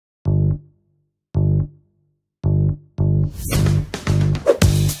All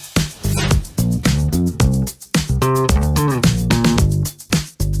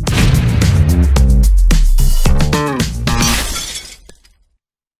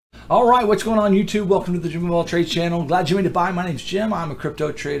right, what's going on YouTube? Welcome to the Jim of All Trades channel. Glad you made it by. My name's Jim. I'm a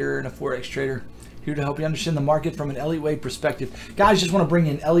crypto trader and a Forex trader, here to help you understand the market from an Elliott Wave perspective. Guys, just want to bring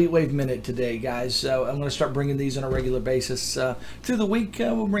in Elliott Wave Minute today, guys. So I'm going to start bringing these on a regular basis through the week.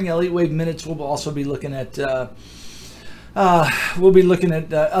 We'll bring Elliott Wave Minutes. We'll also be looking at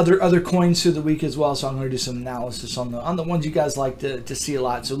other coins through the week as well. So I'm going to do some analysis on the ones you guys like to see a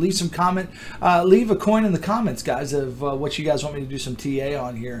lot. So leave some comment, leave a coin in the comments, guys, of what you guys want me to do some TA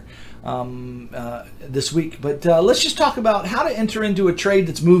on here this week. But let's just talk about how to enter into a trade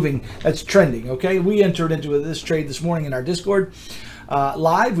that's moving, that's trending. Okay, we entered into this trade this morning in our Discord.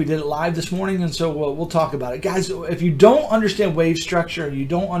 Live. We did it live this morning, and so we'll talk about it. Guys, if you don't understand wave structure and you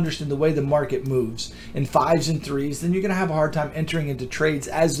don't understand the way the market moves in 5s and 3s, then you're going to have a hard time entering into trades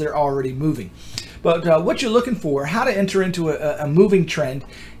as they're already moving. But what you're looking for, how to enter into a moving trend,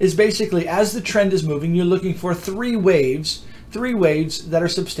 is basically as the trend is moving, you're looking for three waves that are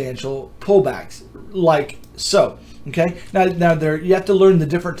substantial pullbacks, like so. Okay, now you have to learn the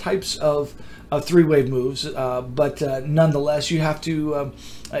different types of three-wave moves, but nonetheless, you have to,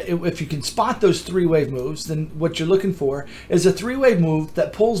 if you can spot those three-wave moves, then what you're looking for is a three-wave move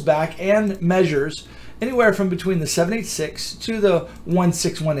that pulls back and measures anywhere from between the 786 to the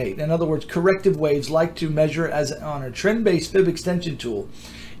 1618. In other words, corrective waves like to measure as on a trend-based fib extension tool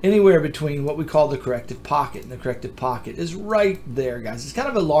anywhere between what we call the corrective pocket, and the corrective pocket is right there, guys. It's kind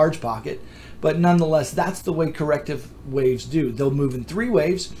of a large pocket, but nonetheless, that's the way corrective waves do. They'll move in three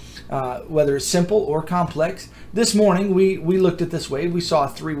waves, whether it's simple or complex. This morning, we looked at this wave. We saw a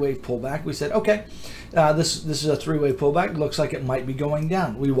three-wave pullback. We said, okay, this is a three-wave pullback. Looks like it might be going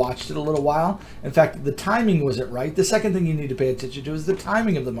down. We watched it a little while. In fact, the timing wasn't right. The second thing you need to pay attention to is the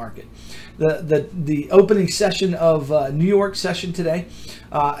timing of the market. The opening session of New York session today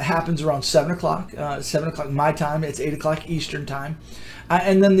happens around 7 o'clock. 7 o'clock my time. It's 8 o'clock Eastern time.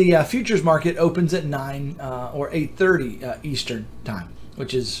 And then the futures market opens at 9 or 8:30 Eastern time,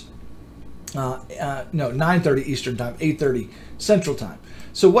 which is no, 9:30 Eastern time, 8:30 Central time.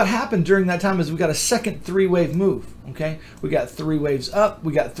 So what happened during that time is we got a second three-wave move. Okay, we got three waves up,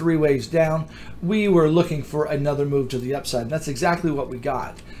 we got three waves down. We were looking for another move to the upside, and that's exactly what we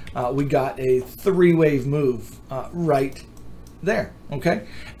got. We got a three-wave move right there. Okay,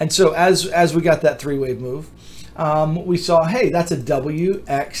 and so as we got that three-wave move, we saw, hey, that's a W,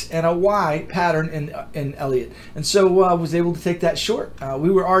 X, and a Y pattern in Elliott, and so I was able to take that short. I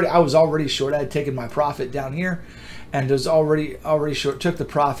was already short. I had taken my profit down here, and was already short. Took the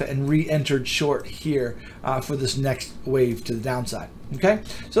profit and re-entered short here for this next wave to the downside. Okay,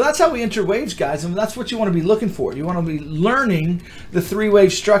 so that's how we enter waves, guys, and that's what you want to be looking for. You want to be learning the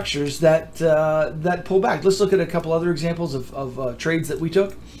three-wave structures that pull back. Let's look at a couple other examples of trades that we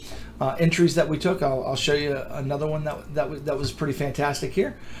took. Entries that we took. I'll show you another one that was pretty fantastic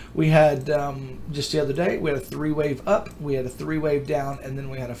here. We had just the other day, we had a three-wave up, we had a three-wave down, and then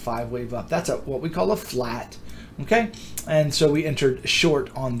we had a five-wave up. That's what we call a flat. Okay, and so we entered short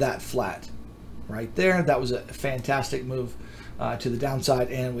on that flat right there. That was a fantastic move to the downside,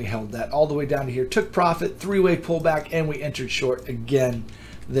 and we held that all the way down to here. Took profit, three-wave pullback, and we entered short again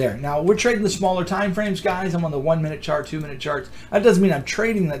there. Now we're trading the smaller time frames, guys. I'm on the 1 minute chart, 2 minute charts. That doesn't mean I'm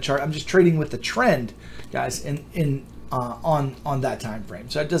trading that chart. I'm just trading with the trend, guys, on that time frame.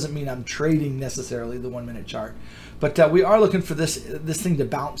 So it doesn't mean I'm trading necessarily the 1 minute chart. But we are looking for this thing to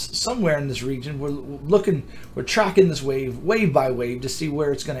bounce somewhere in this region. We're tracking this wave by wave to see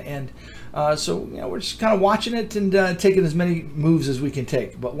where it's going to end. So we're just kind of watching it and taking as many moves as we can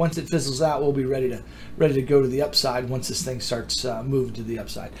take. But once it fizzles out, we'll be ready to go to the upside once this thing starts moving to the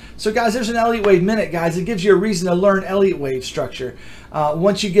upside. So guys, there's an Elliott Wave Minute, guys. It gives you a reason to learn Elliott Wave structure.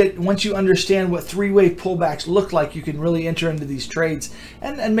 Once you understand what three-wave pullbacks look like, you can really enter into these trades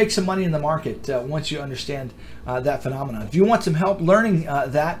and make some money in the market once you understand that phenomenon. If you want some help learning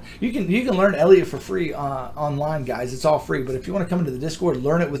that, you can learn Elliott for free online, guys. It's all free. But if you want to come into the Discord,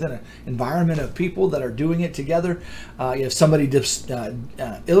 learn it within an environment of people that are doing it together. You have somebody just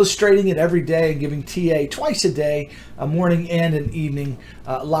illustrating it every day and giving TA twice a day, a morning and an evening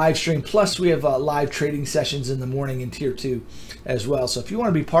live stream. Plus, we have live trading sessions in the morning in Tier 2 as well. So if you want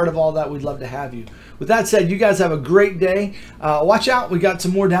to be part of all that, we'd love to have you. With that said, you guys have a great day. Watch out. We got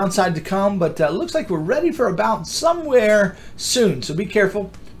some more downside to come, but it looks like we're ready for a bounce somewhere soon. So be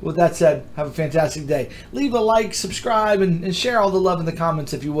careful. With that said, have a fantastic day. Leave a like, subscribe, and share all the love in the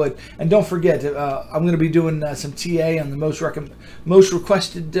comments if you would. And don't forget, I'm going to be doing some TA on the most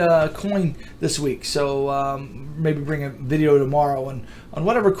requested coin this week. So maybe bring a video tomorrow on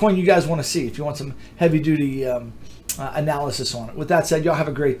whatever coin you guys want to see if you want some heavy-duty analysis on it. With that said, y'all have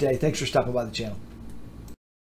a great day. Thanks for stopping by the channel.